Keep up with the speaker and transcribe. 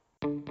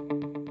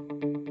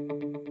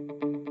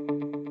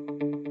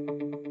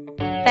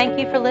Thank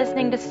you for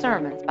listening to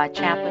sermons by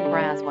Chaplain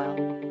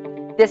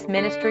Braswell. This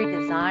ministry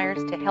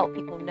desires to help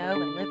people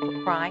know and live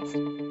for Christ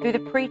through the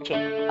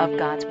preaching of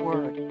God's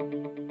Word.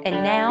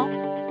 And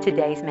now,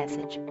 today's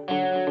message.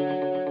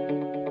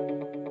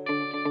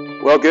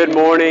 Well, good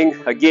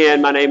morning.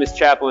 Again, my name is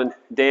Chaplain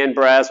Dan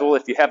Braswell.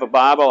 If you have a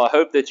Bible, I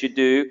hope that you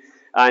do.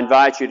 I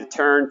invite you to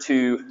turn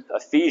to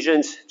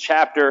Ephesians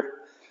chapter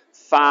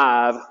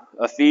 5.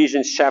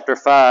 Ephesians chapter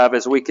 5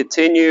 as we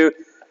continue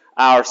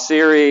our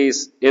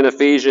series in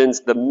Ephesians,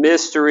 The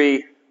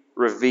Mystery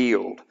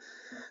Revealed.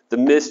 The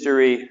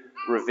Mystery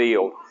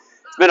Revealed.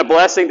 It's been a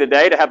blessing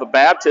today to have a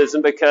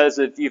baptism because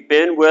if you've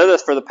been with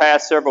us for the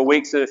past several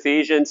weeks in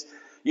Ephesians,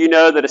 you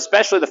know that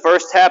especially the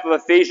first half of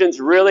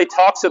Ephesians really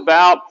talks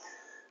about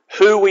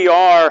who we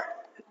are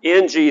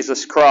in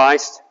Jesus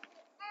Christ,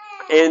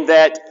 and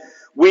that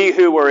we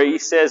who were, he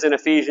says in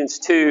Ephesians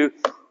 2,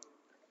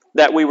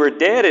 that we were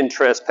dead in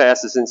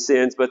trespasses and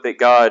sins, but that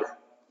God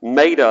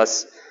made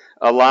us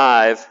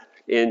alive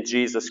in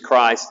Jesus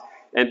Christ.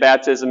 And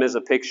baptism is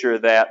a picture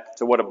of that,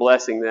 so what a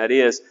blessing that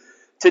is.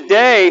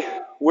 Today,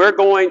 we're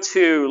going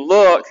to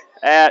look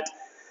at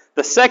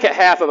the second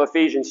half of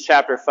Ephesians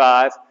chapter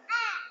 5.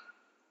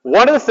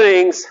 One of the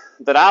things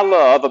that I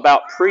love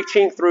about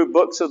preaching through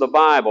books of the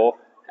Bible,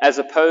 as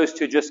opposed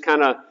to just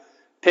kind of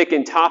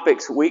picking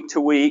topics week to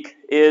week,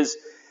 is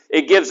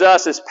it gives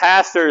us as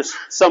pastors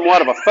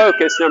somewhat of a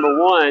focus,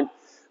 number one,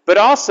 but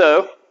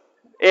also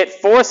it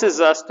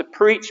forces us to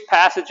preach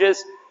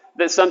passages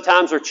that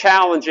sometimes are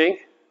challenging.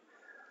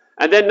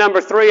 And then number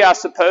three, I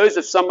suppose,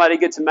 if somebody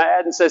gets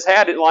mad and says, hey,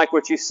 I didn't like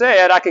what you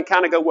said, I can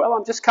kind of go, well,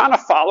 I'm just kind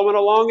of following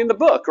along in the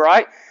book,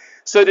 right?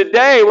 So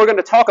today we're going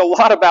to talk a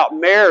lot about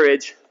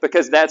marriage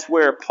because that's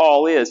where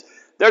Paul is.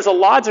 There's a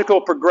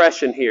logical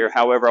progression here,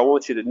 however, I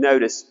want you to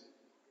notice.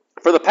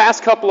 For the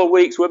past couple of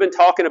weeks, we've been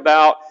talking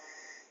about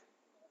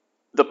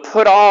the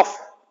put off,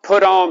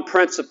 put on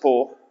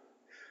principle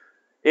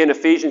in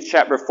Ephesians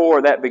chapter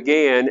 4 that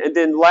began. And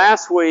then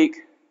last week,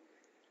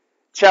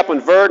 Chaplain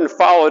Verdon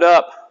followed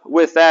up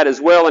with that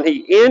as well. And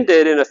he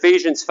ended in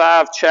Ephesians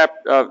 5,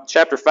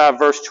 chapter 5,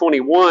 verse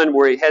 21,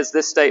 where he has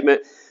this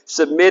statement,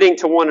 submitting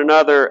to one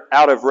another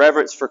out of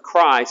reverence for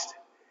Christ.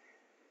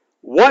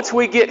 Once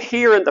we get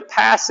here in the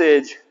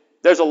passage,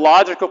 there's a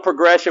logical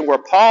progression where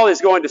Paul is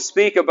going to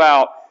speak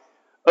about,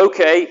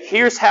 okay,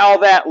 here's how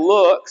that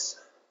looks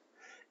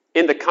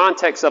in the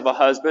context of a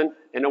husband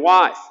and a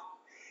wife.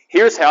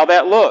 Here's how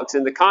that looks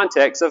in the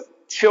context of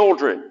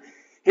children.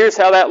 Here's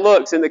how that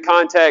looks in the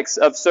context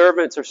of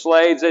servants or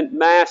slaves and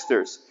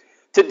masters.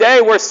 Today,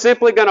 we're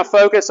simply going to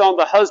focus on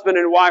the husband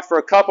and wife for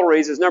a couple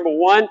reasons. Number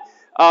one,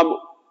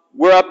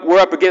 we're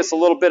up against a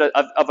little bit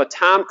of a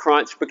time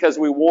crunch because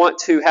we want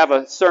to have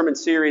a sermon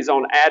series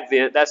on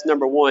Advent. That's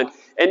number one.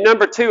 And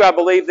number two, I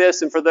believe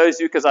this, and for those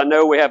of you, because I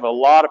know we have a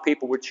lot of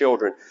people with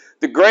children,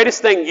 the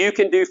greatest thing you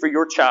can do for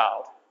your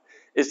child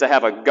is to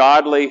have a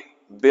godly,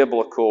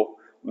 biblical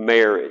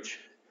marriage.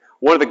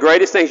 One of the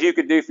greatest things you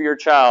could do for your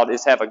child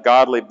is have a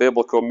godly,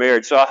 biblical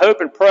marriage. So I hope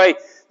and pray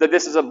that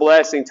this is a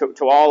blessing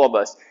to all of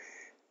us.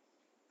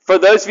 For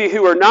those of you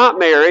who are not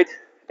married,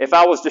 if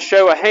I was to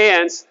show of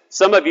hands,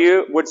 some of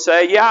you would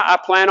say, yeah, I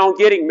plan on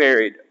getting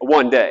married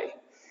one day.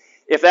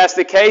 If that's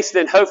the case,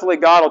 then hopefully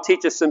God will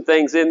teach us some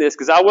things in this.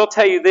 Because I will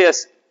tell you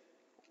this,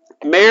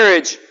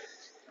 marriage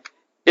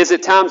is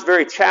at times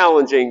very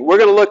challenging. We're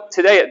going to look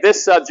today at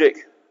this subject,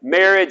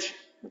 marriage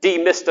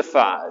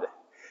demystified.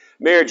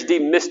 Marriage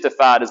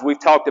demystified, as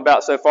we've talked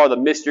about so far, the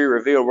mystery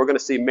revealed. We're going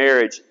to see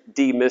marriage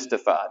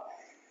demystified.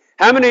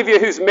 How many of you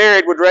who's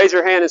married would raise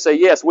your hand and say,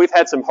 yes, we've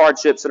had some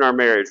hardships in our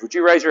marriage? Would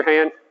you raise your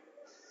hand?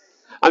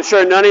 I'm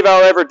sure none of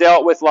y'all ever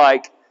dealt with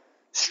like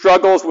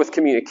struggles with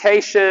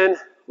communication.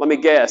 Let me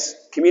guess.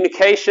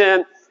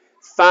 Communication,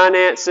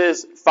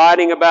 finances,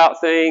 fighting about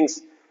things.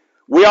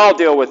 We all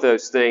deal with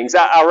those things.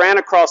 I ran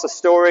across a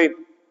story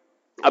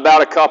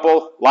about a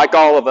couple, like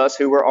all of us,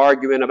 who were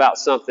arguing about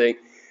something.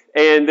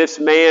 And this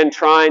man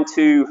trying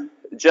to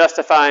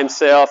justify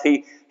himself,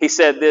 he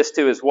said this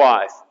to his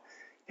wife.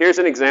 Here's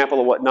an example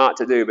of what not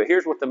to do, but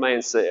here's what the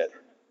man said.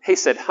 He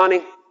said,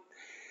 honey,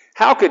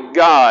 how could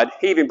God,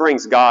 he even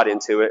brings God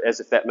into it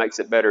as if that makes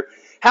it better.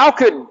 How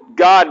could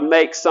God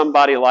make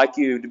somebody like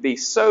you to be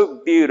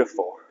so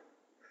beautiful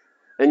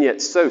and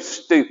yet so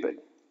stupid?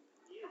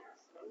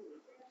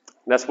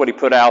 And that's what he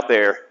put out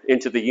there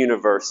into the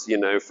universe,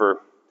 for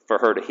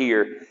her to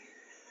hear.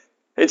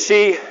 And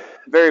she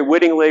very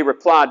wittingly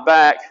replied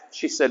back.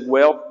 She said,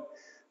 well,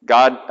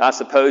 God, I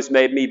suppose,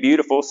 made me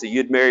beautiful so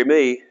you'd marry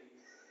me.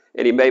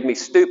 And he made me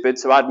stupid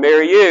so I'd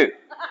marry you.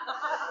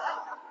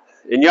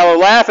 And y'all are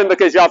laughing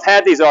because y'all have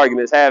had these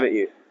arguments, haven't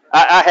you?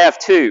 I have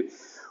too.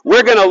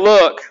 We're going to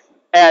look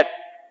at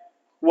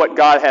what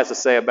God has to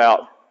say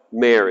about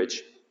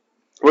marriage.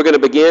 We're going to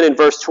begin in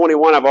verse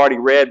 21. I've already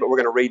read, but we're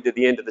going to read to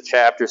the end of the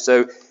chapter.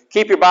 So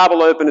keep your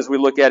Bible open as we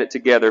look at it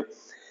together.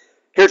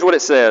 Here's what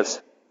it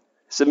says.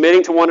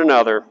 Submitting to one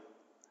another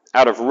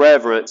out of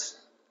reverence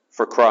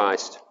for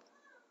Christ.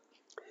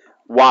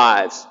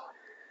 Wives,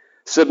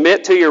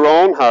 submit to your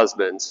own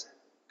husbands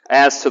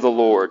as to the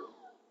Lord.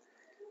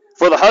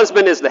 For the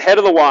husband is the head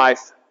of the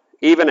wife,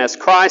 even as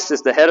Christ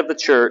is the head of the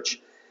church,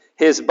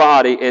 his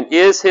body, and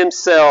is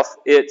himself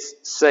its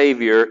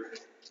Savior.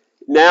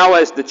 Now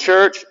as the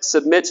church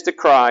submits to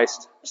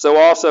Christ, so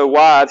also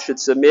wives should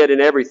submit in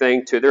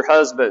everything to their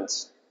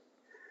husbands.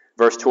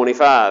 Verse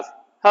 25,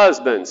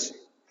 husbands,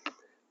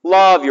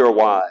 love your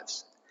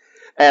wives,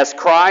 as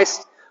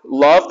Christ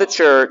loved the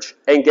church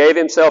and gave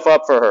himself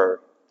up for her,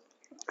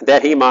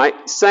 that he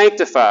might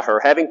sanctify her,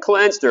 having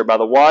cleansed her by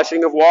the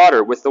washing of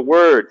water with the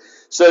word,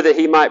 so that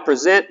he might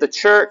present the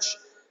church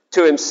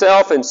to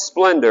himself in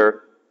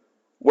splendor,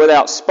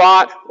 without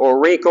spot or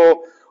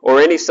wrinkle or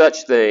any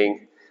such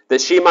thing, that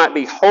she might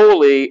be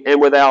holy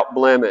and without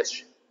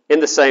blemish. In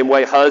the same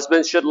way,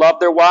 husbands should love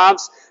their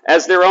wives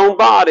as their own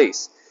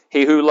bodies.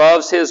 He who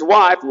loves his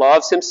wife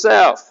loves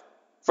himself.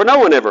 For no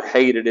one ever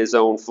hated his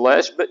own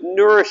flesh, but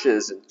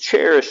nourishes and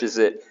cherishes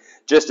it,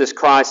 just as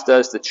Christ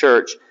does the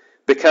church,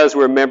 because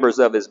we're members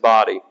of his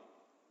body.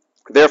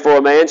 Therefore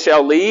a man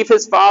shall leave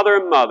his father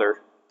and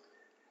mother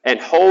and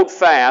hold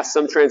fast,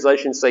 some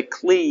translations say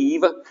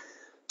cleave,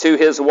 to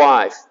his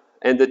wife,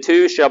 and the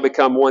two shall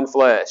become one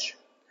flesh.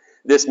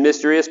 This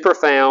mystery is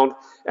profound,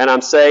 and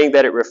I'm saying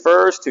that it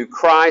refers to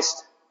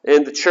Christ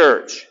and the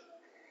church.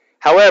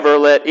 However,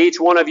 let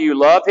each one of you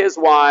love his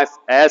wife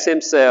as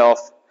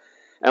himself,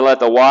 and let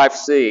the wife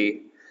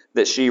see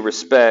that she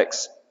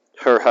respects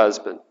her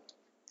husband.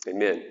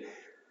 Amen.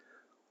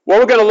 What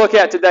we're going to look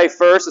at today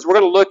first is we're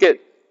going to look at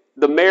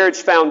the marriage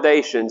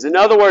foundations. In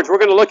other words, we're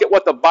going to look at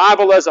what the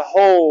Bible as a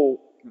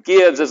whole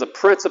gives as a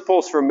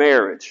principles for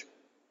marriage.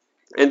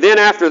 And then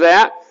after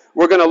that,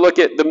 we're going to look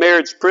at the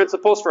marriage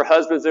principles for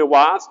husbands and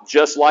wives,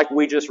 just like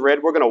we just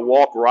read. We're going to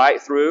walk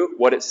right through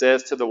what it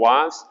says to the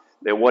wives,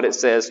 then what it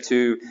says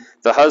to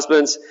the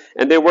husbands.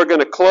 And then we're going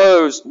to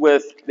close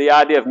with the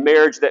idea of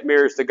marriage that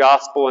mirrors the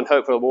gospel, and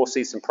hopefully we'll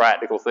see some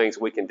practical things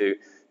we can do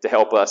to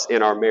help us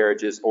in our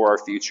marriages or our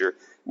future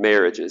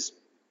marriages.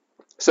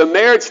 So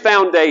marriage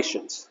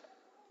foundations.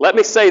 Let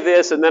me say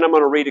this, and then I'm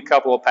going to read a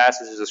couple of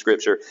passages of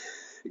Scripture.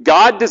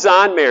 God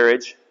designed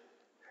marriage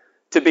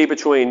to be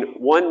between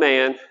one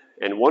man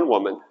and one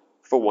woman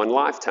for one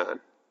lifetime.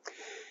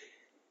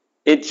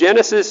 In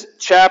Genesis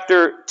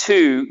chapter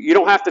 2, you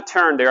don't have to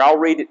turn there, I'll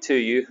read it to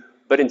you.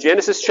 But in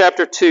Genesis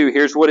chapter 2,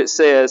 here's what it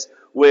says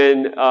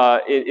when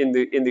in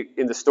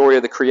the story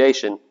of the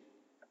creation.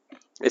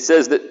 It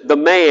says that the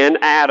man,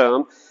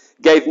 Adam,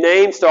 gave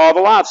names to all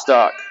the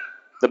livestock,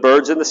 the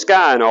birds in the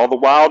sky, and all the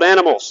wild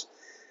animals.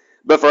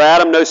 But for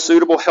Adam no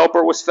suitable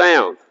helper was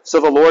found. So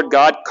the Lord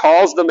God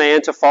caused the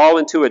man to fall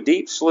into a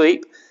deep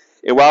sleep,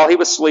 and while he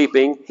was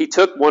sleeping, he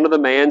took one of the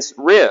man's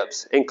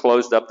ribs and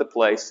closed up the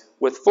place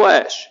with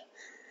flesh.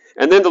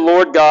 And then the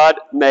Lord God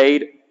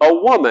made a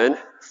woman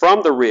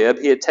from the rib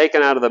he had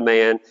taken out of the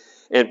man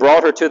and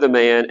brought her to the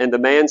man. And the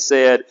man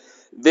said,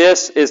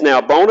 "This is now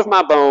bone of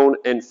my bone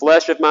and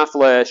flesh of my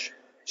flesh.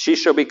 She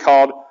shall be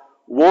called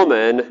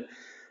woman,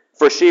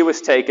 for she was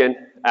taken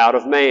out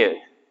of man."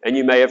 And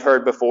you may have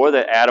heard before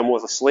that Adam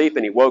was asleep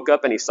and he woke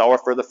up and he saw her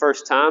for the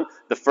first time,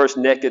 the first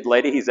naked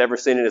lady he's ever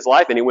seen in his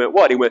life. And he went,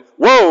 what? He went,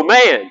 "Whoa,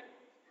 man.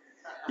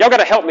 Y'all got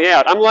to help me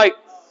out. I'm like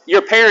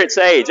your parents'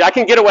 age. I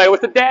can get away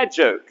with a dad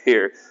joke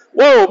here.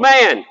 Whoa,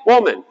 man,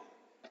 woman."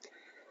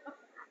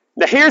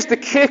 Now here's the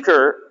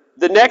kicker.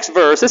 The next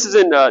verse, this is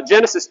in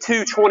Genesis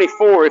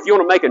 2:24, if you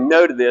want to make a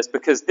note of this,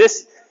 because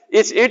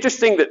it's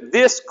interesting that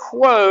this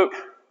quote,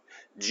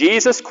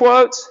 Jesus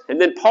quotes,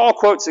 and then Paul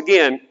quotes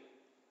again.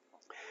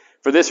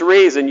 For this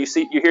reason, you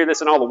hear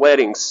this in all the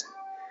weddings.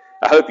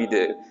 I hope you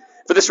do.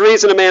 For this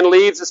reason, a man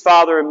leaves his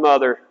father and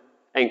mother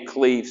and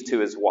cleaves to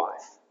his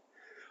wife,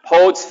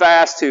 holds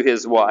fast to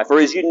his wife, or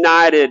is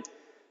united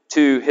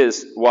to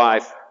his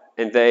wife,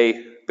 and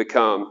they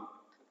become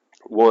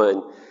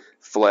one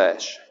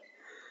flesh.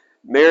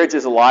 Marriage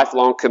is a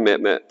lifelong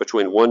commitment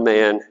between one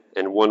man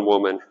and one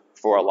woman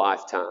for a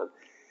lifetime.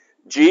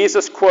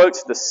 Jesus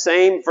quotes the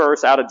same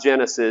verse out of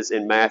Genesis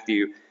in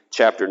Matthew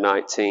chapter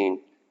 19.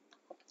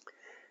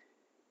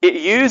 It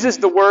uses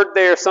the word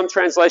there, some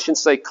translations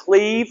say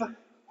cleave,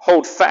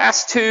 hold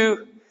fast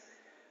to.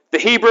 The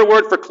Hebrew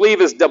word for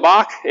cleave is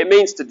dabak. It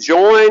means to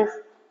join,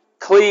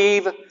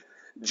 cleave,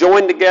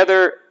 join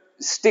together,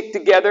 stick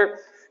together.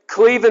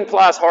 Cleave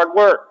implies hard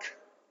work.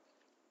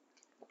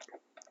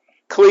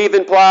 Cleave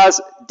implies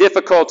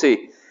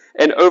difficulty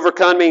and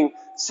overcoming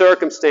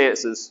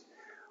circumstances.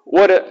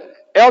 What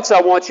else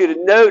I want you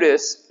to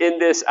notice in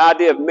this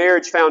idea of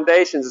marriage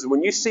foundations is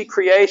when you see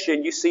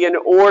creation, you see an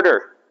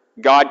order.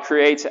 God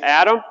creates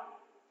Adam,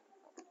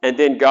 and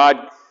then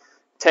God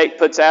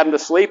puts Adam to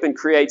sleep and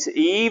creates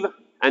Eve.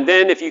 And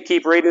then if you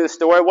keep reading the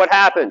story, what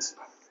happens?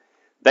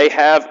 They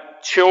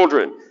have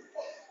children.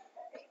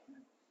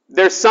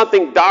 There's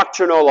something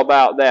doctrinal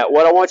about that.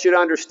 What I want you to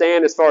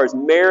understand as far as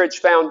marriage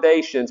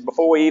foundations,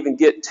 before we even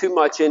get too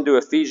much into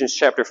Ephesians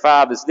chapter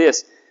 5, is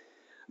this.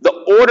 The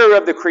order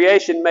of the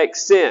creation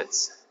makes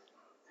sense.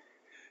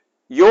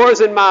 Yours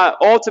and my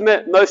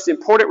ultimate, most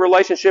important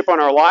relationship on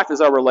our life is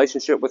our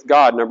relationship with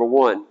God, number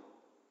one.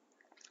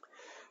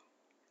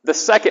 The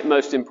second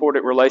most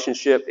important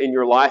relationship in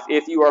your life,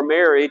 if you are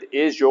married,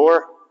 is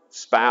your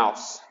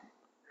spouse.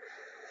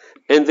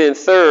 And then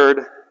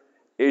third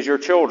is your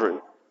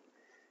children.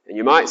 And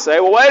you might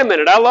say, well, wait a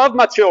minute, I love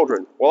my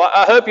children. Well,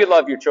 I hope you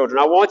love your children.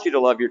 I want you to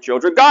love your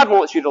children. God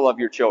wants you to love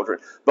your children.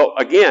 But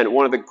again,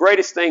 one of the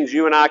greatest things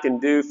you and I can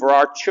do for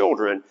our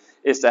children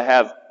is to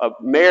have a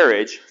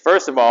marriage.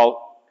 First of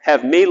all,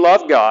 have me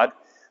love God,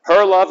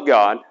 her love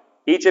God,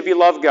 each of you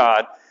love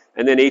God,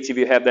 and then each of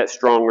you have that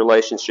strong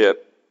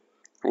relationship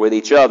with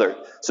each other.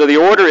 So the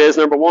order is,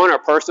 number one, our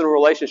personal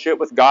relationship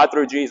with God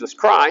through Jesus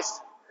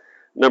Christ.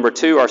 Number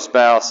two, our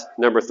spouse.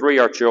 Number three,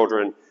 our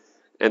children.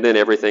 And then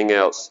everything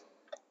else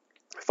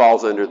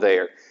falls under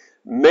there.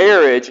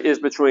 Marriage is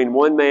between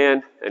one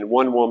man and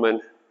one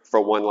woman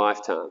for one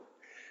lifetime.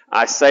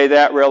 I say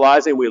that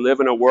realizing we live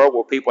in a world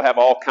where people have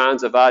all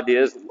kinds of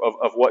ideas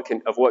of what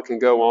can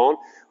go on.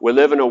 We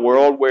live in a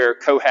world where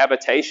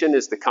cohabitation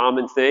is the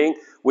common thing.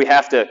 We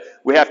have to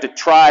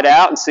try it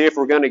out and see if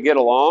we're going to get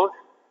along.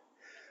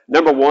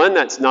 Number one,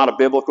 that's not a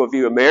biblical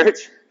view of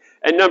marriage.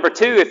 And number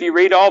two, if you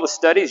read all the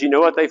studies, you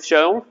know what they've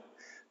shown?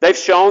 They've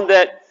shown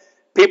that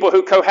people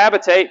who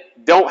cohabitate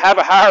don't have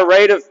a higher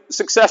rate of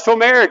successful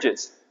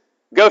marriages.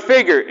 Go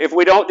figure. If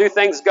we don't do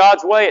things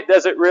God's way, it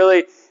doesn't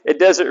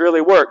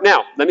really work.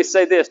 Now, let me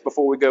say this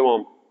before we go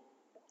on.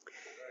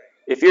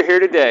 If you're here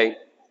today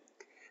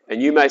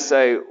and you may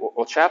say,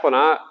 well, Chaplain,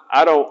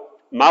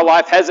 my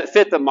life hasn't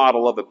fit the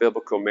model of a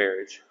biblical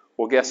marriage.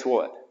 Well, guess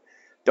what?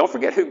 Don't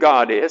forget who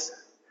God is.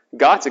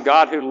 God's a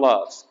God who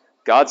loves.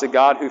 God's a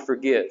God who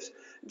forgives.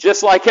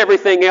 Just like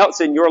everything else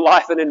in your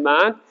life and in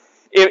mine,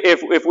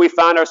 if we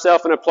find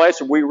ourselves in a place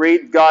where we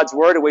read God's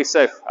Word and we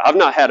say, I've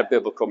not had a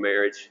biblical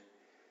marriage.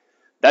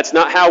 That's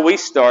not how we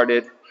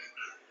started.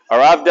 Or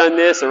I've done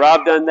this or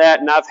I've done that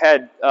and I've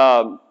had,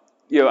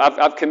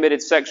 I've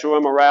committed sexual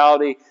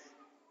immorality.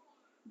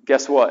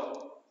 Guess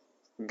what?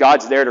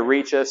 God's there to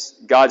reach us.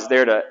 God's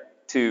there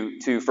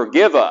to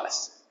forgive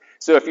us.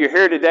 So if you're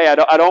here today,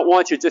 I don't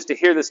want you just to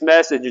hear this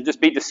message and just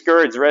be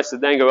discouraged the rest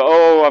of the day and go,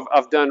 oh,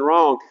 I've done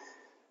wrong.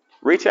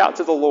 Reach out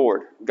to the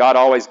Lord. God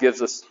always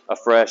gives us a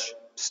fresh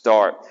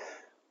start.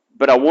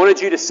 But I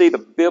wanted you to see the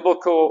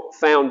biblical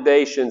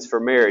foundations for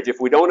marriage. If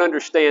we don't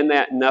understand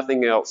that,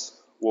 nothing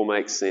else will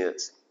make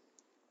sense.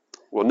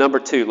 Well, number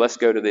two, let's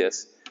go to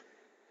this.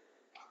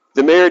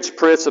 The marriage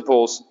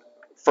principles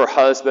for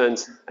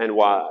husbands and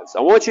wives.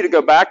 I want you to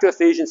go back to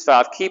Ephesians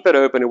 5, keep it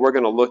open, and we're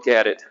going to look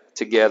at it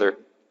together.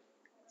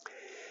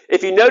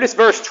 If you notice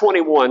verse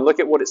 21, look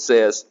at what it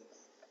says.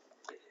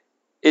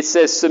 It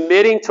says,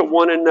 submitting to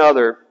one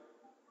another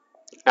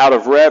out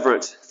of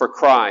reverence for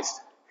Christ.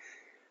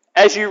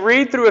 As you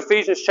read through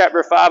Ephesians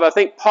chapter 5, I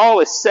think Paul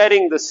is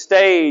setting the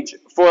stage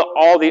for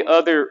all the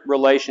other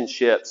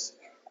relationships.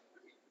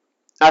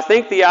 I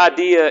think the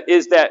idea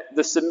is that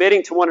the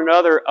submitting to one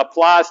another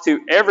applies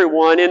to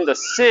everyone in the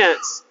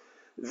sense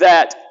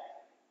that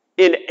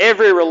in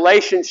every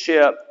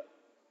relationship,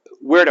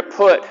 we're to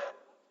put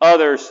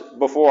others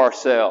before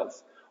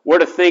ourselves. We're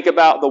to think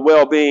about the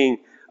well-being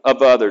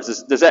of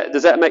others. Does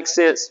that make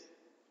sense?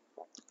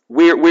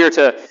 We're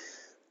to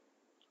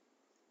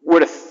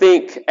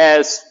think,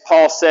 as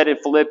Paul said in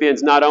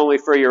Philippians, not only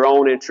for your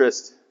own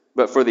interest,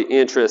 but for the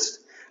interest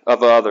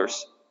of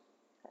others.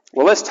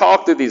 Well, let's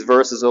talk through these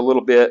verses a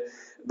little bit,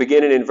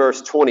 beginning in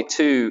verse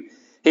 22.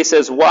 He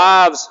says,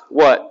 wives,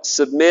 what?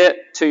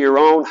 Submit to your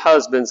own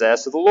husbands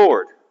as to the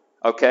Lord.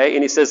 Okay?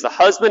 And he says, the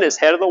husband is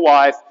head of the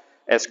wife,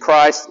 as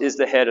Christ is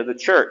the head of the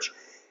church.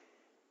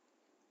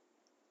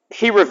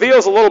 He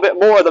reveals a little bit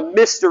more of the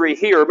mystery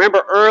here.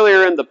 Remember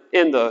earlier in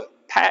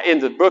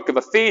the book of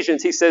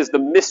Ephesians, he says the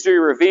mystery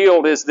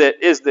revealed is that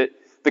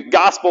the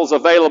gospel is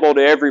available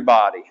to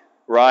everybody,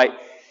 right?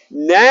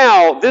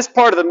 Now, this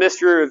part of the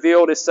mystery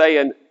revealed is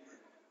saying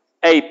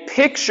a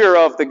picture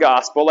of the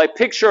gospel, a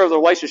picture of the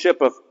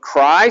relationship of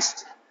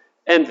Christ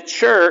and the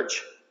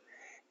church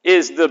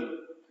is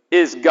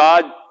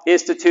God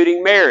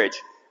instituting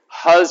marriage,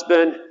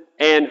 husband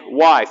and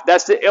wife.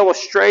 That's the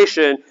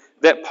illustration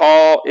that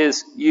Paul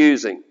is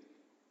using.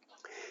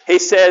 He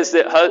says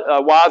that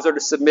wives are to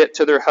submit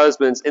to their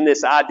husbands in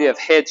this idea of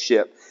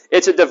headship.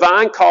 It's a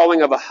divine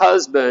calling of a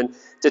husband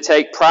to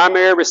take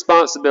primary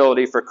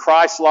responsibility for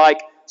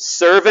Christ-like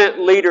servant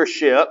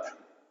leadership,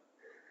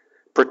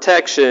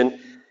 protection,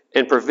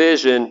 and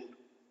provision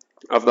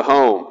of the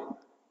home.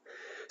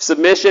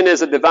 Submission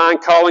is a divine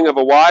calling of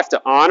a wife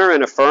to honor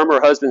and affirm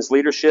her husband's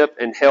leadership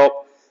and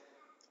help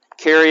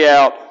carry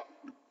out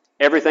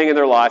everything in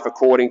their life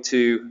according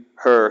to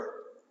her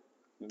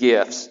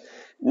gifts.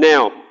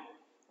 Now,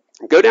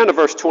 go down to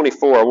verse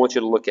 24. I want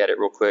you to look at it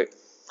real quick.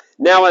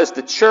 Now, as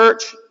the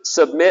church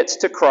submits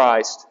to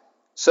Christ,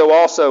 so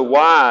also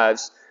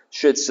wives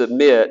should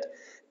submit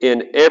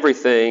in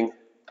everything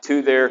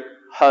to their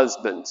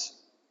husbands.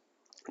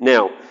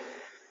 Now,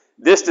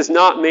 this does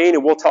not mean,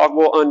 and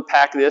we'll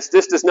unpack this,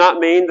 this does not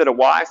mean that a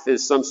wife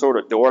is some sort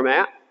of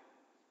doormat.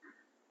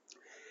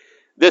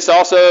 This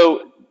also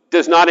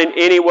does not in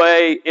any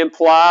way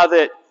imply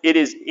that it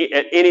is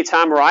at any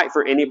time right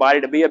for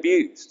anybody to be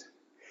abused.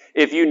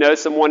 If you know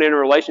someone in a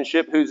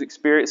relationship who's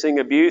experiencing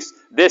abuse,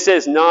 this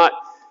is not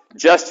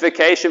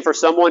justification for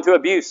someone to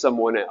abuse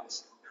someone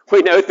else.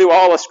 We know through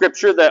all of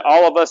Scripture that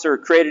all of us are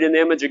created in the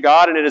image of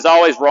God, and it is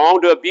always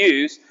wrong to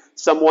abuse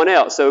someone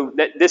else. So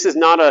this is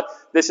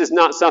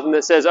not something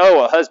that says,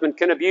 oh, a husband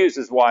can abuse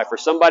his wife, or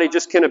somebody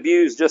just can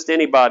abuse just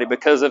anybody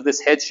because of this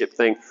headship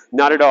thing.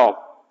 Not at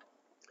all.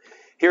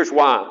 Here's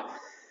why.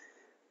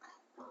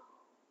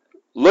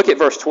 Look at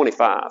verse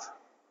 25,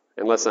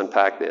 and let's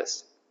unpack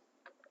this.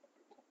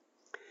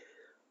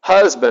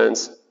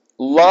 Husbands,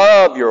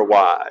 love your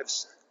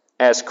wives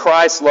as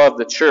Christ loved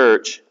the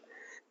church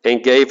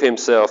and gave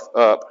himself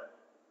up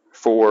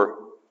for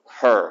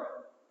her.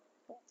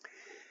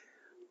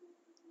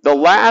 The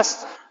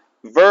last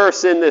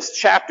verse in this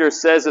chapter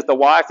says that the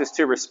wife is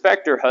to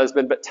respect her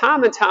husband, but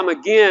time and time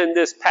again,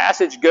 this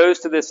passage goes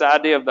to this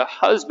idea of the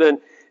husband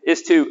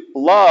is to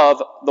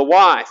love the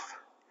wife.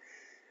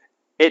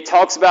 It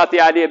talks about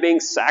the idea of being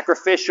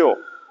sacrificial.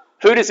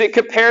 Who does it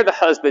compare the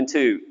husband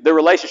to? The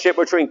relationship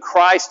between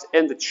Christ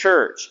and the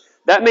church.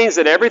 That means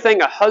that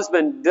everything a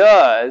husband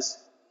does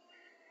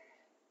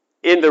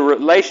in the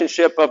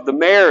relationship of the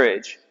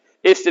marriage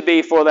is to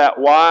be for that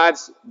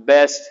wife's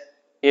best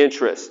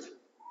interest.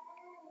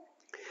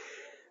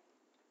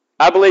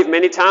 I believe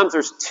many times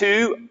there's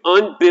two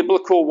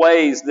unbiblical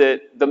ways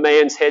that the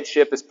man's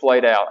headship is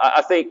played out.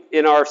 I think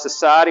in our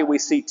society we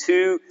see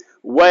two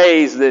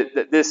ways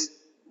that this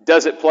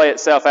doesn't play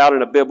itself out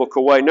in a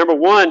biblical way. Number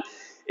one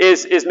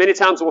is many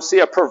times we'll see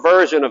a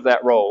perversion of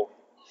that role.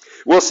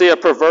 We'll see a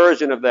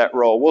perversion of that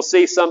role. We'll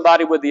see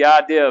somebody with the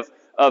idea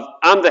of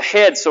I'm the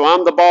head, so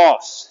I'm the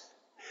boss.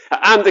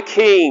 I'm the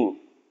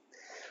king.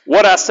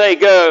 What I say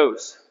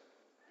goes.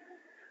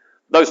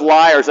 Those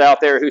liars out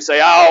there who say,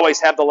 I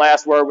always have the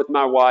last word with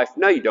my wife.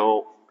 No, you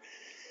don't.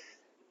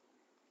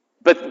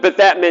 But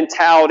that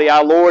mentality,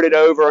 I lord it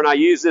over and I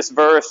use this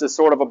verse as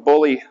sort of a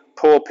bully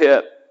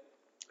pulpit.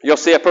 You'll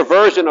see a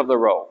perversion of the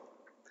role.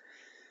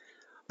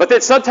 But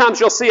then sometimes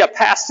you'll see a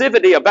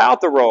passivity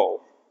about the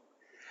role.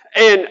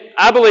 And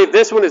I believe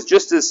this one is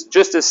just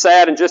as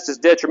sad and just as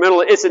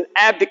detrimental. It's an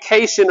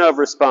abdication of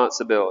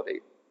responsibility.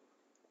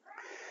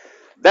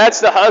 That's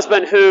the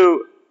husband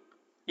who,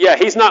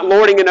 he's not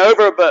lording it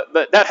over,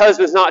 but that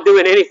husband's not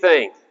doing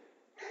anything.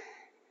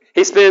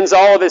 He spends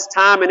all of his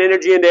time and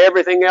energy into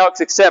everything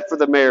else except for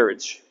the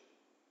marriage.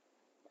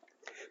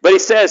 But he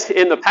says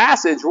in the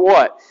passage,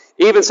 what?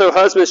 Even so,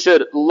 husbands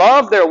should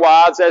love their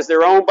wives as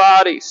their own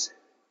bodies.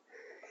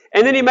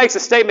 And then he makes a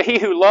statement, he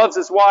who loves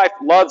his wife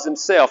loves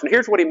himself. And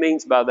here's what he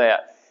means by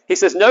that. He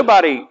says,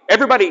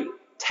 everybody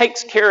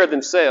takes care of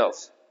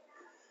themselves.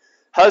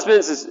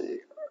 Husbands,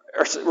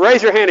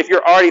 raise your hand if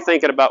you're already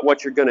thinking about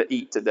what you're going to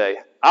eat today.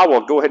 I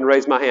will go ahead and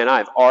raise my hand. I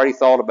have already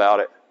thought about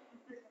it.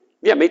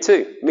 Yeah, me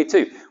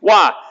too.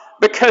 Why?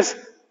 Because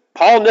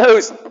Paul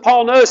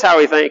knows how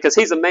he thinks, because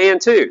he's a man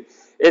too.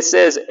 It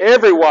says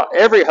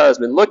every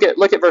husband, look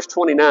at verse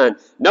 29.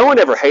 No one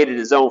ever hated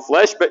his own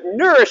flesh, but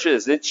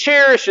nourishes and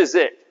cherishes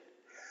it.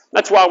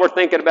 That's why we're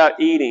thinking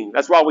about eating.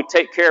 That's why we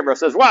take care of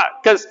ourselves. Why?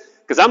 Because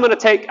I'm going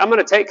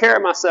to take care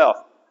of myself.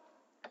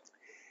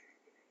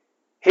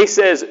 He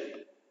says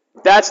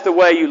that's the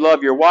way you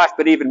love your wife,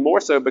 but even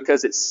more so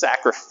because it's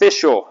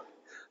sacrificial,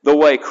 the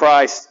way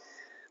Christ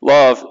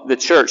loved the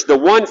church. The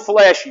one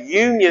flesh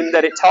union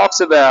that it talks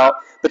about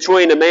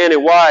between a man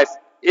and wife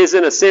is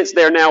in a sense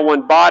they're now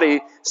one body,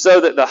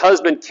 so that the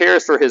husband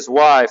cares for his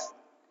wife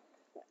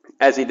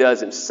as he does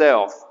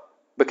himself,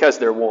 because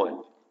they're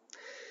one.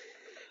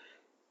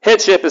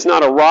 Headship is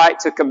not a right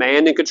to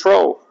command and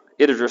control.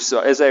 It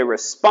is a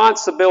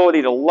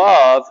responsibility to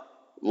love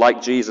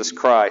like Jesus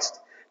Christ,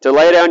 to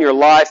lay down your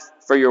life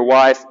for your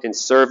wife in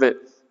servant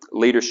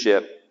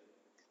leadership.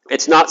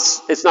 It's not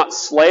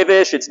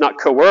slavish, it's not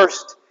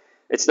coerced,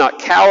 it's not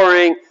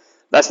cowering.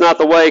 That's not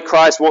the way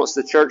Christ wants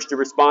the church to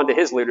respond to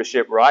his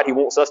leadership, right? He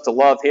wants us to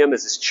love him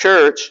as his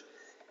church.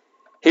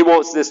 He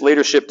wants this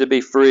leadership to be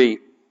free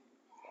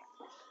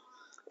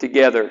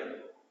together.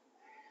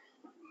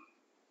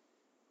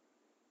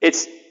 It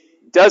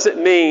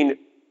doesn't mean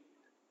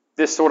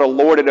this sort of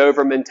lorded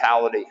over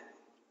mentality.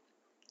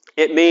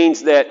 It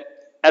means that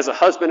as a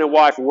husband and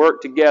wife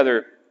work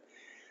together,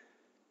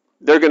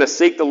 they're going to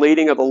seek the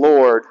leading of the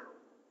Lord,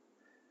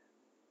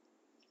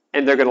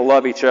 and they're going to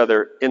love each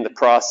other in the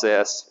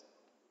process.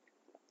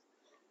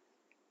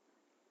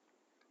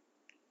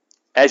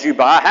 As you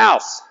buy a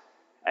house,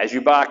 as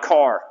you buy a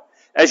car,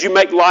 as you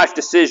make life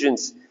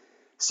decisions,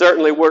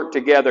 certainly work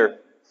together.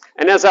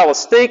 And as I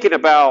was thinking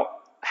about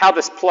how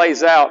this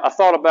plays out, I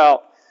thought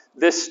about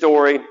this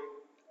story,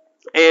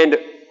 and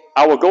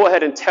I will go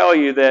ahead and tell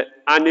you that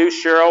I knew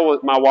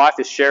Cheryl. My wife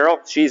is Cheryl.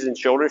 She's in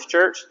Children's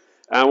Church.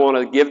 I want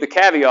to give the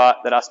caveat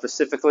that I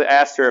specifically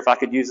asked her if I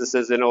could use this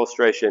as an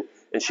illustration,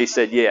 and she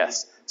said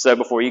yes. So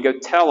before you go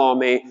tell on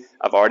me,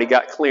 I've already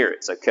got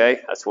clearance, okay?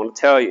 I just want to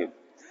tell you.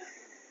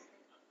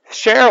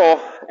 Cheryl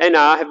and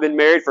I have been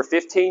married for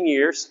 15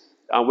 years.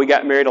 We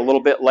got married a little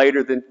bit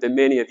later than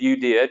many of you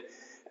did.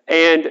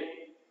 And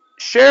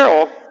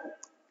Cheryl,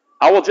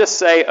 I will just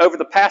say over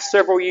the past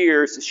several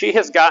years, she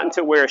has gotten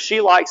to where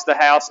she likes the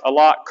house a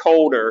lot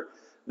colder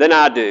than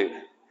I do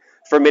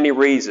for many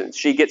reasons.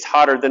 She gets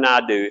hotter than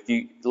I do. If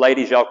you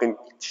ladies,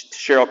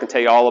 Cheryl can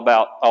tell you all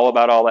about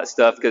all that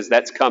stuff, because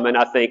that's coming,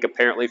 I think,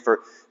 apparently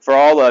for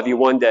all of you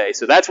one day.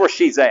 So that's where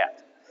she's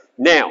at.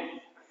 Now,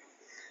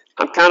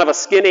 I'm kind of a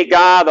skinny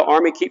guy. The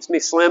Army keeps me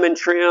slim and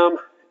trim.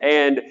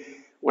 And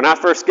when I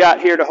first got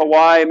here to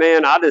Hawaii,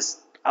 man, I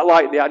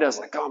liked the idea. I was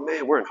like, oh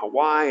man, we're in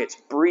Hawaii. It's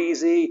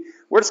breezy.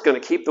 We're just going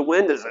to keep the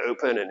windows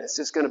open, and it's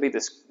just going to be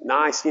this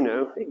nice,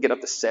 you can get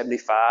up to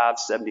 75,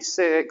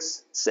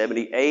 76,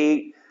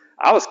 78.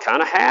 I was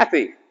kind of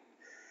happy.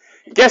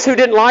 Guess who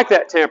didn't like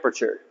that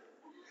temperature?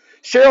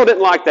 Cheryl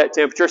didn't like that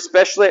temperature,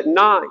 especially at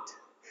night.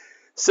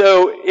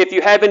 So if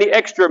you have any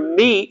extra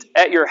meat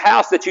at your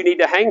house that you need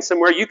to hang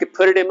somewhere, you could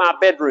put it in my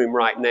bedroom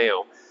right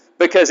now,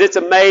 because it's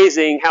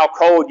amazing how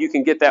cold you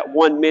can get that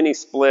one mini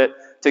split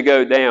to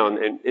go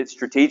down. And it's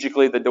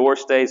strategically, the door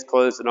stays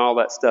closed and all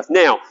that stuff.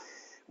 Now,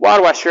 why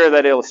do I share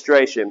that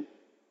illustration?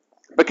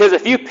 Because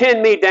if you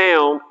pin me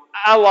down,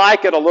 I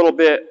like it a little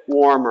bit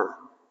warmer.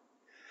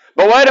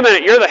 But wait a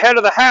minute, you're the head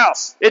of the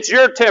house. It's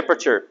your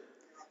temperature.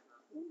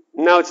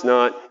 No, it's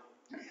not.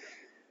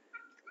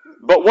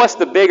 But what's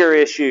the bigger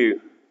issue?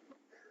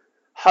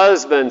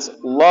 Husbands,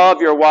 love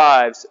your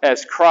wives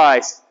as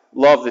Christ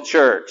loved the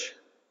church.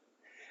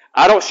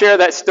 I don't share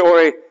that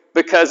story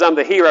because I'm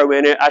the hero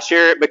in it. I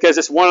share it because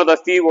it's one of the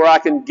few where I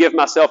can give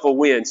myself a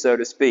win, so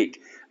to speak.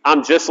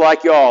 I'm just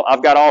like y'all.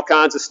 I've got all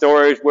kinds of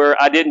stories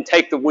where I didn't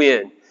take the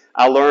win.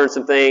 I learned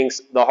some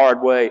things the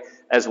hard way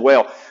as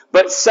well.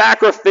 But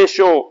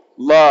sacrificial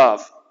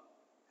love.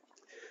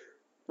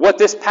 What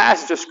this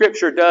passage of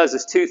Scripture does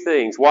is two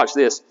things. Watch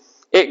this.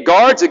 It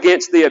guards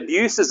against the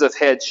abuses of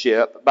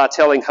headship by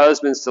telling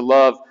husbands to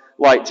love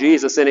like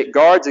Jesus, and it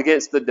guards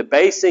against the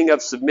debasing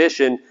of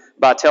submission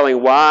by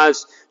telling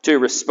wives to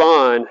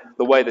respond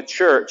the way the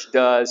church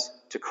does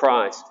to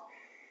Christ.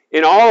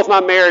 In all of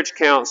my marriage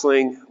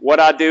counseling, what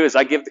I do is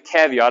I give the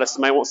caveat. If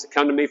somebody wants to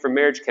come to me for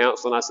marriage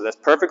counseling, I say, that's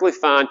perfectly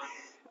fine.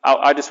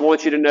 I just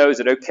want you to know, is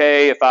it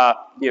okay if I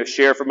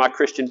share from my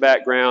Christian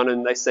background?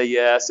 And they say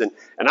yes. And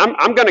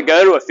I'm going to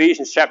go to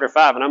Ephesians chapter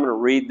 5, and I'm going to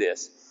read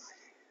this.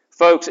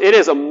 Folks, it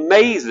is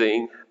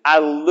amazing. I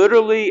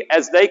literally,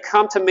 as they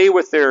come to me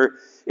with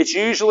it's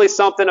usually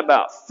something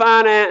about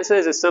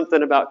finances, it's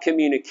something about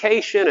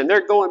communication, and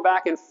they're going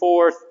back and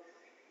forth.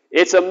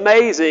 It's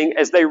amazing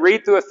as they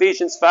read through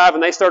Ephesians 5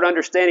 and they start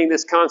understanding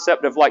this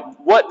concept of like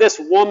what this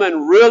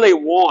woman really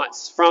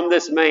wants from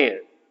this man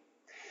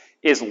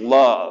is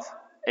love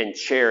and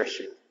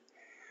cherishing.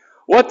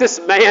 What this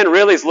man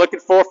really is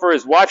looking for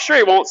his wife, sure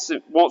he wants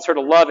her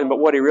to love him, but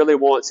what he really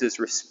wants is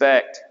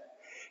respect.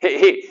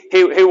 He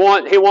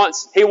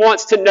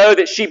wants to know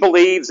that she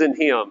believes in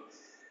him.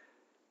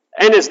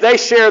 And as they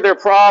share their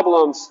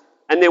problems,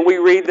 and then we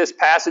read this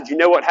passage, you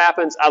know what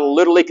happens? I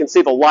literally can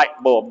see the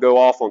light bulb go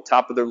off on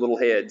top of their little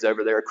heads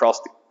over there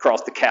across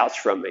the couch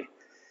from me.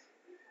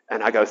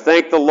 And I go,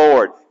 thank the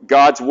Lord.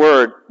 God's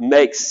Word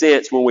makes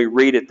sense when we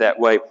read it that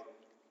way.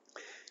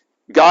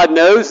 God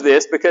knows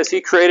this because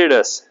He created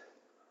us.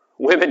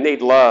 Women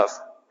need love.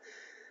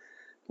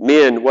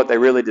 Men, what they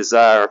really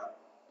desire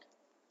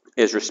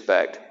is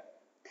respect.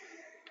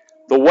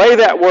 The way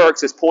that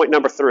works is point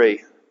number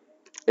 3.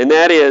 And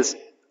that is,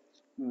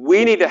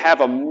 we need to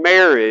have a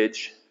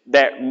marriage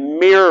that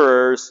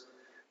mirrors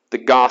the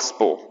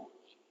gospel.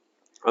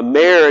 A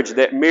marriage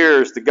that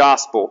mirrors the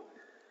gospel.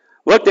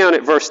 Look down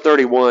at verse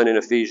 31 in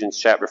Ephesians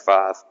chapter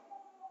 5.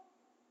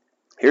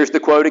 Here's the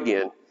quote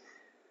again.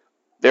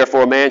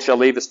 Therefore a man shall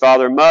leave his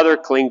father and mother,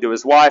 cling to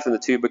his wife, and the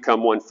two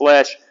become one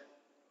flesh.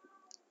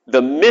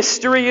 The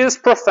mystery is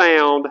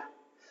profound,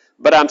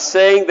 but I'm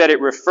saying that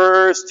it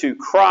refers to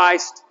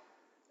Christ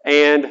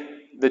and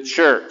the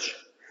church.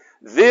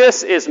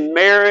 This is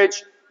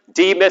marriage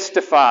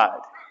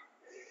demystified.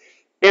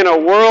 In a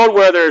world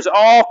where there's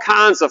all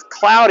kinds of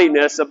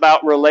cloudiness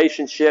about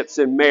relationships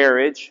and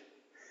marriage,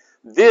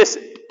 this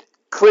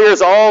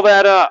clears all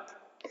that up.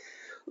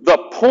 The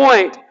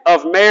point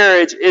of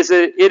marriage is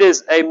that it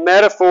is a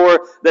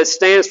metaphor that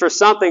stands for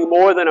something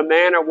more than a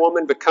man or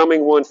woman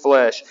becoming one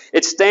flesh.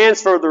 It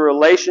stands for the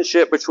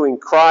relationship between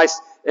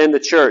Christ and the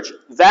church.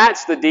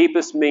 That's the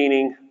deepest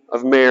meaning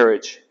of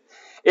marriage.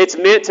 It's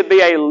meant to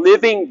be a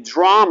living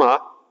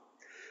drama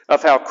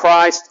of how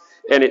Christ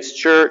and its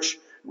church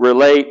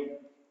relate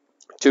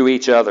to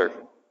each other.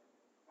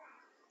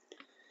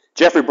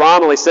 Jeffrey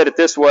Bromley said it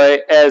this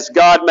way: as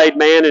God made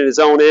man in His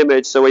own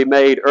image, so He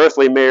made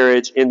earthly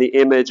marriage in the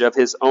image of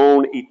His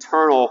own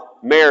eternal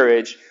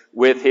marriage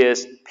with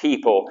His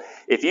people.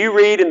 If you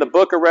read in the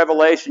book of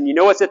Revelation, you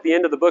know what's at the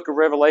end of the book of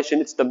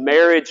Revelation? It's the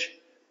marriage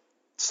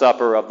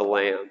supper of the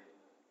Lamb.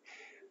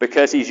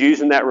 Because He's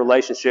using that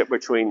relationship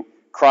between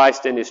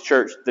Christ and His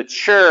church. The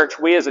church,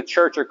 we as a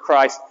church are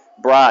Christ's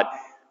bride.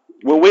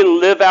 When we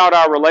live out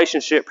our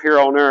relationship here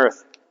on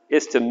earth,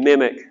 is to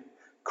mimic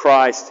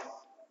Christ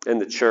and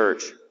the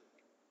church.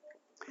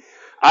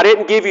 I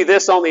didn't give you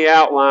this on the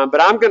outline, but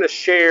I'm going to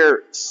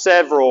share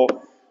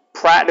several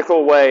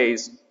practical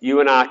ways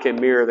you and I can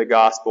mirror the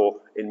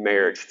gospel in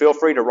marriage. Feel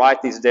free to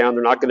write these down.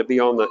 They're not going to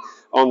be on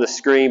the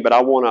screen, but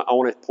I want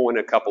to point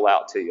a couple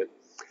out to you.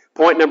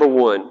 Point number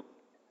 1.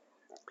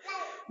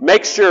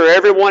 Make sure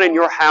everyone in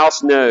your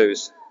house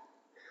knows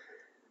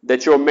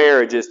that your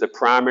marriage is the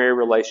primary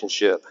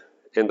relationship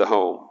in the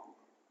home.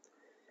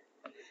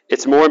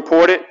 It's more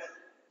important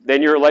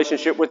than your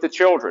relationship with the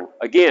children.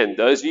 Again,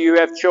 those of you who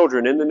have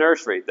children in the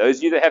nursery, those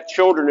of you that have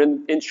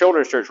children in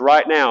children's church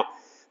right now,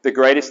 the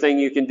greatest thing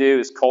you can do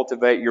is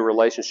cultivate your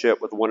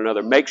relationship with one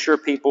another. Make sure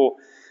people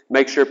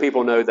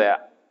know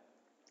that.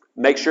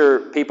 Make sure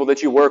people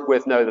that you work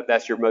with know that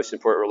that's your most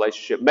important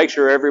relationship. Make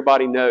sure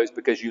everybody knows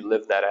because you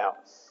live that out.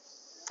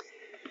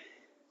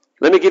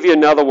 Let me give you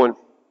another one.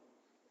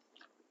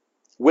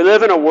 We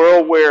live in a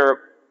world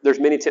where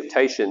there's many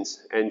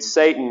temptations, and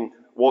Satan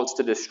wants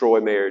to destroy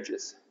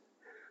marriages.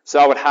 So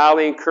I would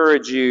highly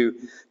encourage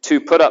you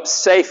to put up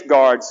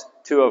safeguards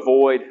to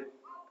avoid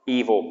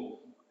evil.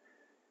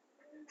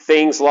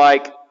 Things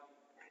like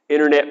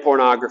internet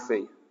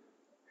pornography.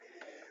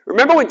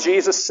 Remember when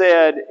Jesus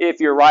said, if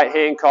your right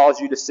hand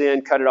calls you to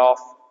sin, cut it off?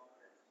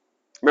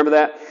 Remember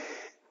that?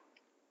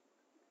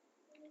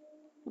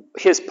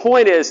 His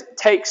point is,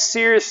 take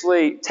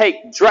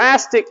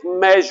drastic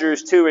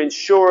measures to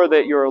ensure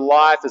that your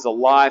life is a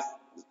life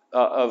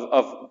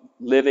of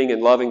living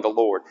and loving the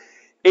Lord.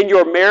 In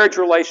your marriage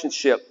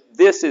relationship,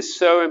 this is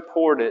so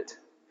important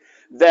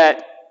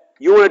that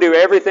you want to do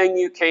everything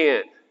you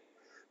can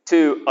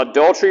to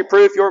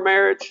adultery-proof your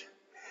marriage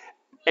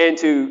and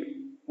to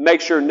make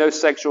sure no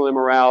sexual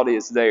immorality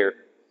is there.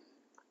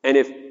 And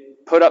if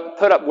put up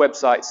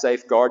website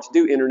safeguards,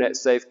 do internet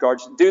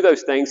safeguards, do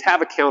those things,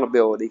 have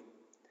accountability.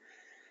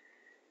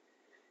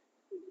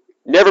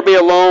 Never be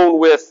alone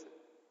with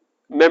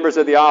members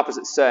of the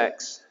opposite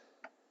sex.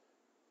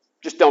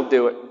 Just don't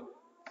do it.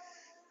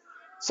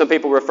 Some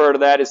people refer to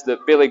that as the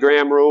Billy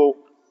Graham rule.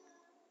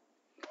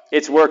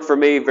 It's worked for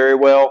me very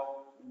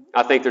well.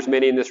 I think there's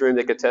many in this room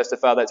that could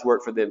testify that's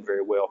worked for them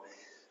very well.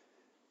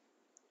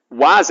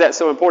 Why is that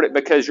so important?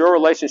 Because your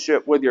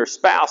relationship with your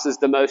spouse is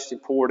the most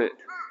important.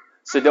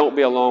 So don't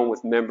be alone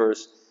with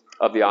members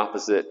of the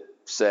opposite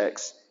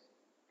sex.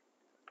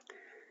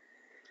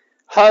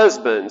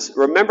 Husbands,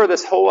 remember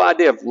this whole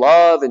idea of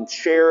love and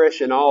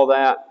cherish and all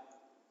that.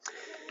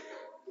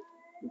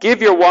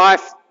 Give your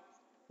wife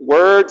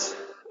words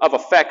of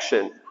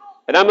affection.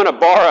 And I'm going to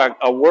borrow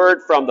a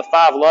word from the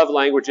 5 love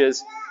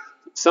languages.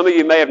 Some of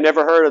you may have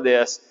never heard of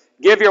this.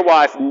 Give your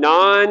wife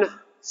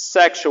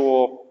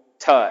non-sexual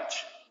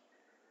touch.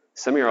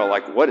 Some of you are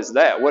like, what is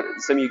that?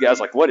 Some of you guys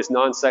are like, what is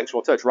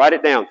non-sexual touch? Write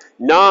it down.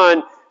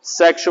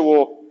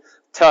 Non-sexual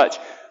touch.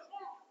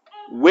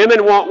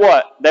 Women want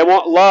what? They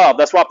want love.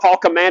 That's why Paul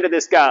commanded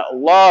this guy,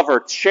 love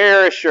her,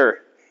 cherish her,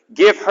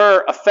 give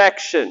her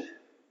affection.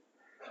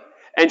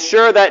 And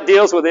sure, that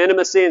deals with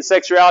intimacy and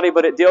sexuality,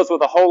 but it deals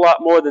with a whole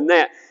lot more than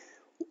that.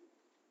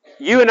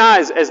 You and I,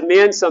 as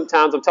men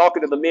sometimes, I'm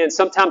talking to the men,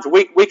 sometimes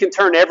we can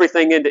turn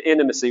everything into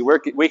intimacy.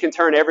 We can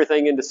turn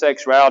everything into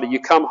sexuality. You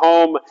come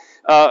home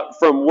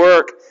from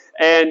work,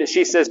 and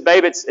she says,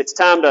 babe, it's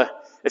time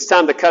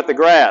to cut the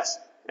grass.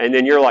 And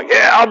then you're like,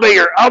 yeah,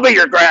 I'll be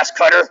your grass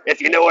cutter,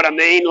 if you know what I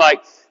mean.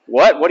 Like,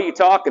 what? What are you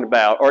talking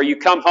about? Or you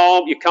come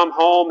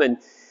home and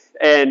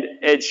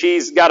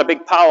she's got a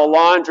big pile of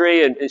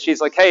laundry, and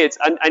she's like, hey,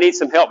 I need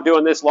some help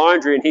doing this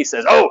laundry. And he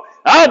says, oh,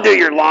 I'll do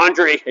your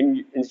laundry.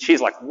 And she's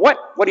like, what?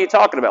 What are you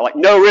talking about? Like,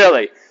 no,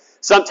 really.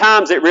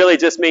 Sometimes it really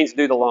just means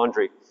do the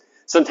laundry.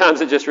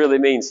 Sometimes it just really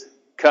means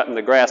cutting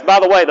the grass. By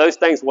the way, those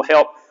things will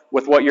help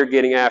with what you're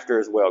getting after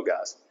as well,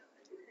 guys.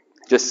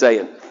 Just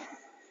saying.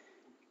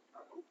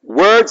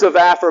 Words of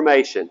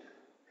affirmation.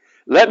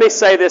 Let me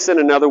say this in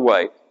another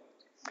way.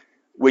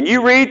 When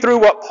you read through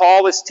what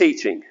Paul is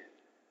teaching,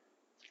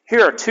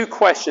 here are 2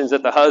 questions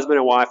that the husband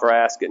and wife are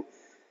asking.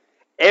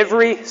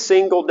 Every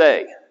single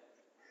day,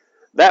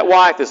 that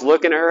wife is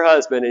looking at her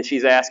husband and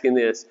she's asking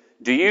this,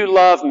 do you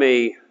love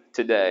me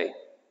today?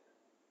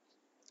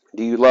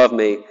 Do you love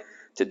me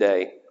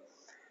today?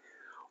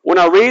 When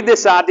I read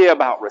this idea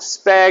about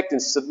respect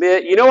and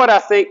submit, you know what I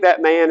think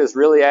that man is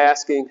really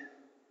asking?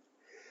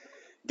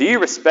 Do you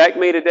respect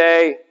me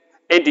today?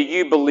 And do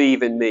you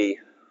believe in me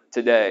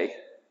today?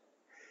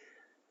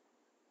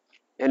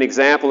 An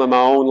example in my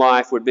own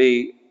life would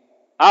be,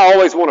 I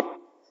always want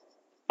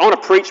to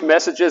preach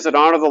messages that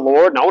honor the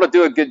Lord, and I want to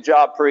do a good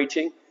job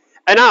preaching.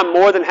 And I'm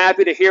more than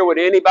happy to hear what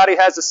anybody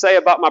has to say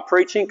about my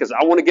preaching because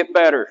I want to get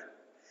better.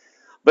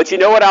 But you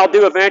know what I'll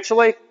do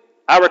eventually?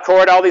 I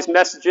record all these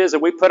messages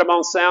and we put them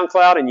on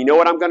SoundCloud, and you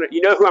know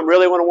who I'm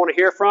really want to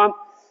hear from?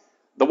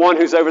 The one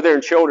who's over there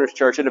in children's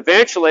church. And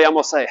eventually I'm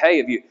going to say, hey,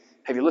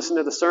 have you listened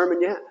to the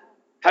sermon yet?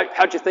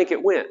 How'd you think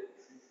it went?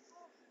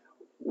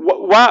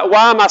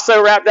 Why am I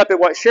so wrapped up in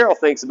what Cheryl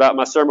thinks about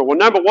my sermon? Well,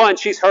 number 1,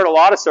 she's heard a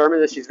lot of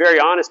sermons and she's very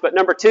honest. But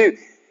number 2,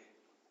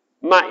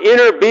 my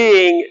inner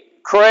being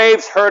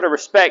craves her to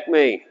respect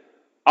me.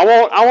 I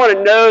want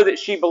to know that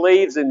she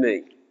believes in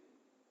me.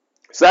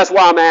 So that's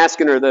why I'm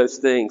asking her those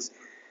things.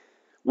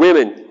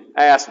 Women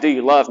ask, do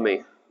you love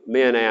me?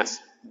 Men ask,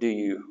 do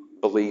you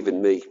believe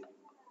in me.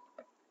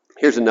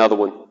 Here's another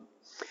one.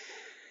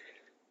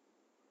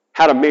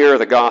 How to mirror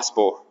the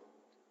gospel.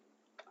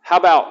 How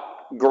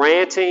about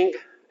granting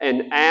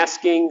and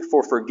asking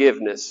for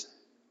forgiveness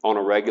on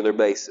a regular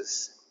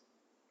basis?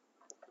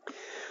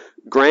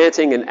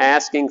 Granting and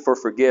asking for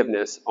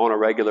forgiveness on a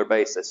regular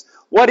basis.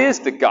 What is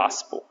the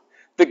gospel?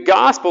 The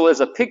gospel is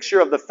a picture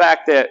of the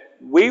fact that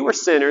we were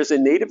sinners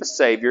in need of a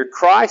Savior.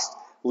 Christ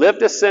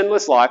lived a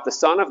sinless life, the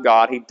Son of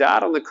God. He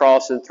died on the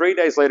cross, and 3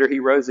 days later he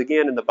rose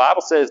again. And the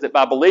Bible says that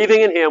by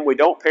believing in him, we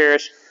don't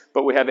perish,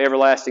 but we have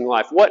everlasting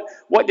life.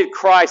 What did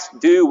Christ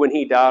do when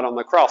he died on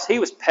the cross? He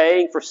was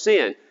paying for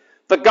sin.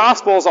 The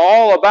gospel is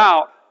all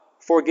about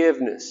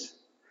forgiveness.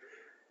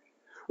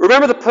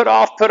 Remember the put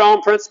off, put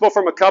on principle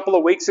from a couple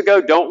of weeks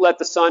ago? Don't let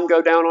the sun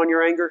go down on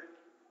your anger.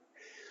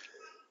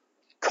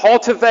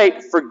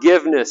 Cultivate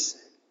forgiveness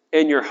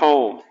in your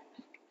home.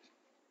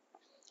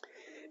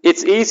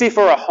 It's easy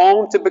for a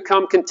home to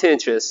become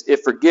contentious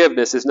if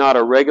forgiveness is not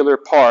a regular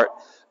part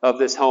of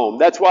this home.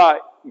 That's why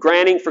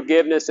granting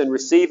forgiveness and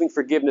receiving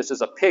forgiveness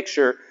is a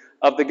picture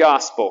of the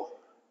gospel.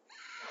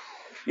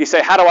 You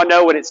say, how do I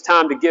know when it's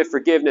time to give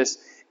forgiveness?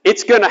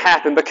 It's going to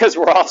happen because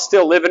we're all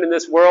still living in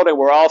this world and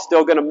we're all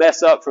still going to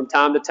mess up from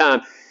time to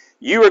time.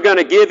 You are going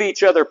to give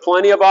each other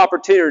plenty of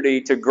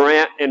opportunity to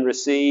grant and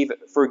receive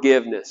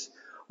forgiveness.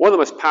 One of the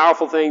most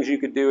powerful things you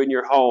could do in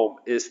your home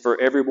is for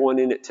everyone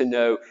in it to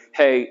know,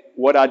 hey,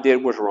 what I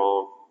did was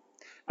wrong.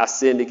 I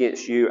sinned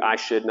against you. I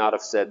should not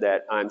have said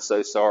that. I'm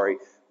so sorry.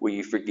 Will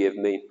you forgive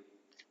me?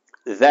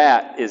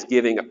 That is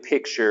giving a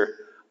picture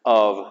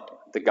of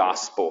the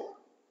gospel.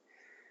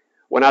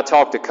 When I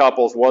talk to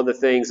couples, one of the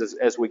things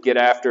as we get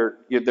after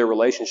their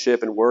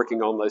relationship and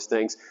working on those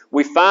things,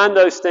 we find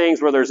those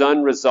things where there's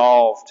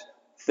unresolved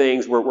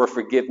things where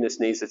forgiveness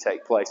needs to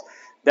take place.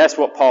 That's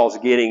what Paul's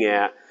getting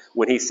at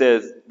when he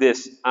says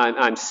this,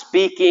 I'm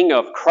speaking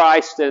of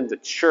Christ and the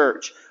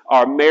church.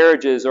 Our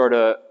marriages are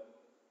to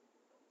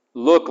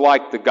look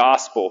like the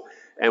gospel.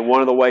 And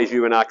one of the ways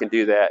you and I can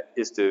do that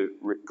is to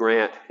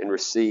grant and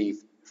receive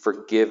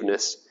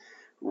forgiveness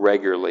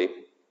regularly.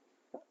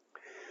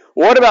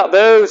 What about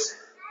those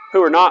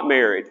who are not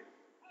married?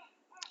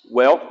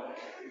 Well,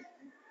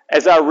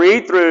 as I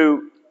read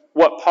through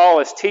what Paul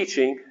is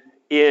teaching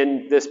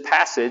in this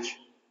passage,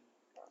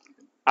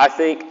 I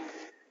think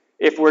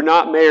if we're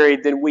not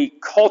married, then we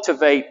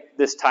cultivate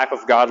this type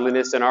of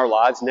godliness in our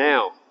lives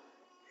now.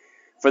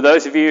 For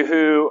those of you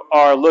who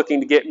are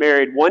looking to get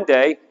married one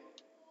day,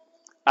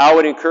 I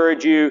would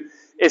encourage you,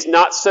 it's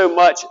not so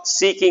much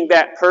seeking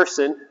that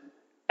person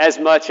as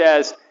much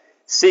as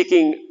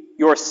seeking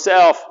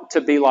yourself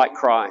to be like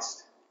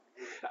Christ.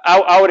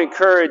 I would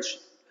encourage.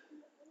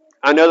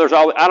 I know there's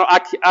always.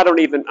 I don't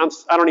even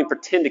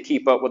pretend to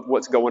keep up with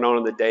what's going on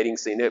in the dating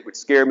scene. It would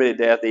scare me to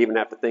death to even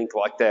have to think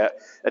like that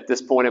at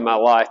this point in my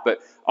life. But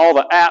all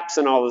the apps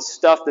and all the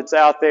stuff that's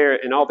out there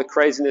and all the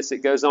craziness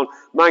that goes on.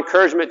 My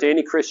encouragement to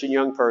any Christian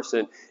young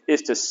person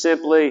is to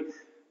simply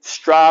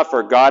strive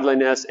for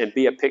godliness and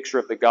be a picture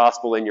of the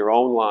gospel in your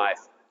own life.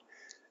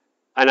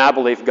 And I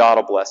believe God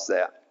will bless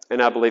that.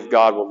 And I believe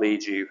God will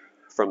lead you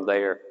from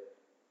there.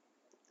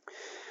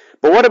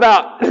 But what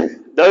about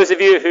those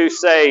of you who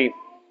say,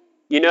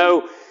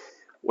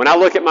 when I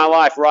look at my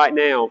life right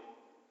now,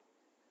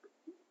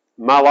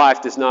 my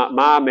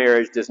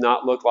marriage does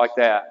not look like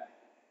that.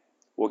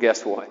 Well,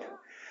 guess what?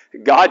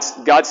 God's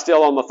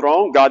still on the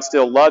throne. God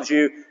still loves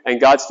you,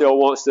 and God still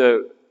wants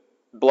to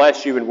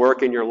bless you and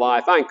work in your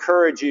life. I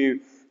encourage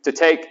you to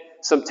take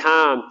some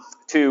time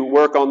to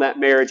work on that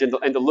marriage and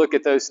to look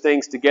at those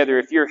things together.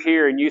 If you're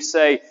here and you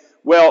say,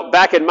 well,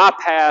 back in my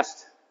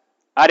past,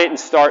 I didn't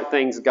start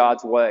things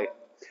God's way.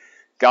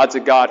 God's a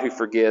God who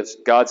forgives.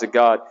 God's a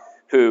God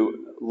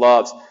who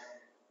loves.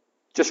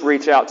 Just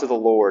reach out to the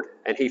Lord,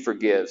 and He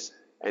forgives,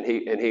 and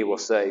He will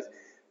save.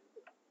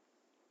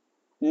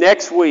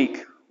 Next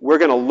week, we're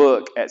going to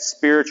look at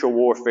spiritual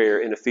warfare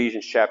in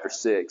Ephesians chapter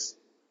 6.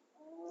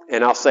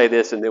 And I'll say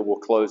this, and then we'll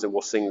close and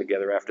we'll sing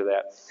together after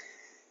that.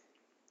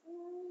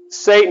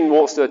 Satan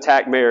wants to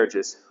attack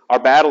marriages. Our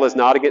battle is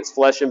not against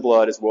flesh and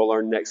blood, as we'll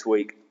learn next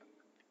week.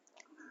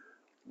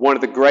 One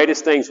of the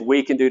greatest things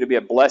we can do to be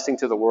a blessing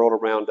to the world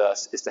around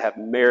us is to have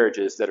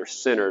marriages that are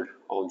centered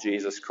on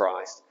Jesus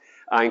Christ.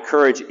 I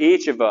encourage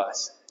each of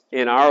us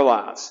in our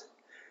lives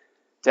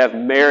to have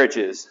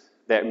marriages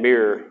that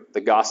mirror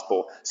the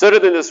gospel. So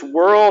that in this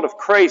world of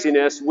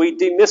craziness, we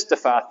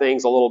demystify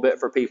things a little bit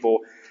for people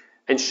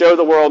and show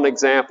the world an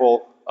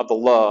example of the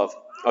love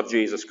of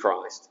Jesus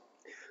Christ.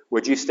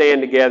 Would you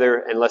stand together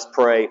and let's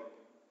pray,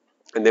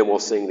 and then we'll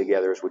sing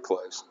together as we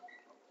close.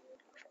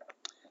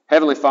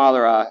 Heavenly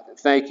Father, I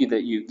thank you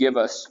that you give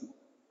us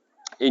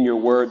in your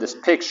word this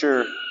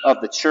picture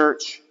of the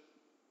church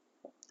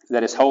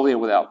that is holy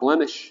and without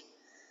blemish.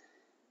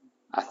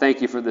 I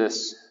thank you for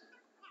this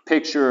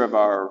picture of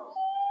our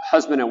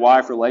husband and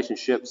wife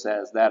relationships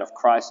as that of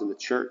Christ and the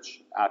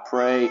church. I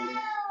pray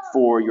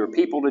for your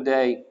people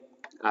today.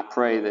 I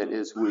pray that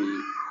as we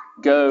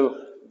go,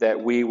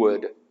 that we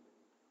would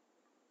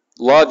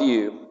love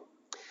you,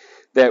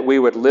 that we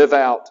would live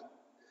out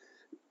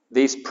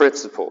these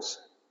principles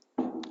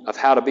of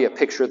how to be a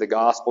picture of the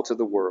gospel to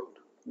the world.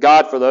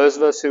 God, for those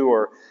of us who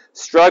are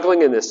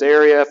struggling in this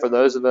area, for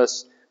those of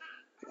us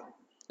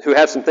who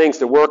have some things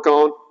to work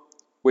on,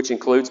 which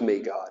includes me,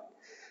 God,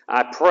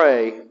 I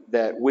pray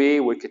that we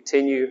would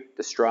continue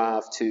to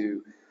strive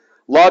to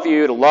love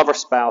you, to love our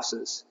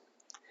spouses,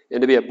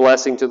 and to be a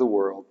blessing to the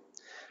world.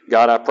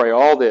 God, I pray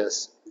all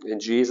this in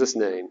Jesus'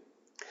 name.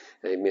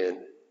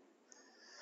 Amen.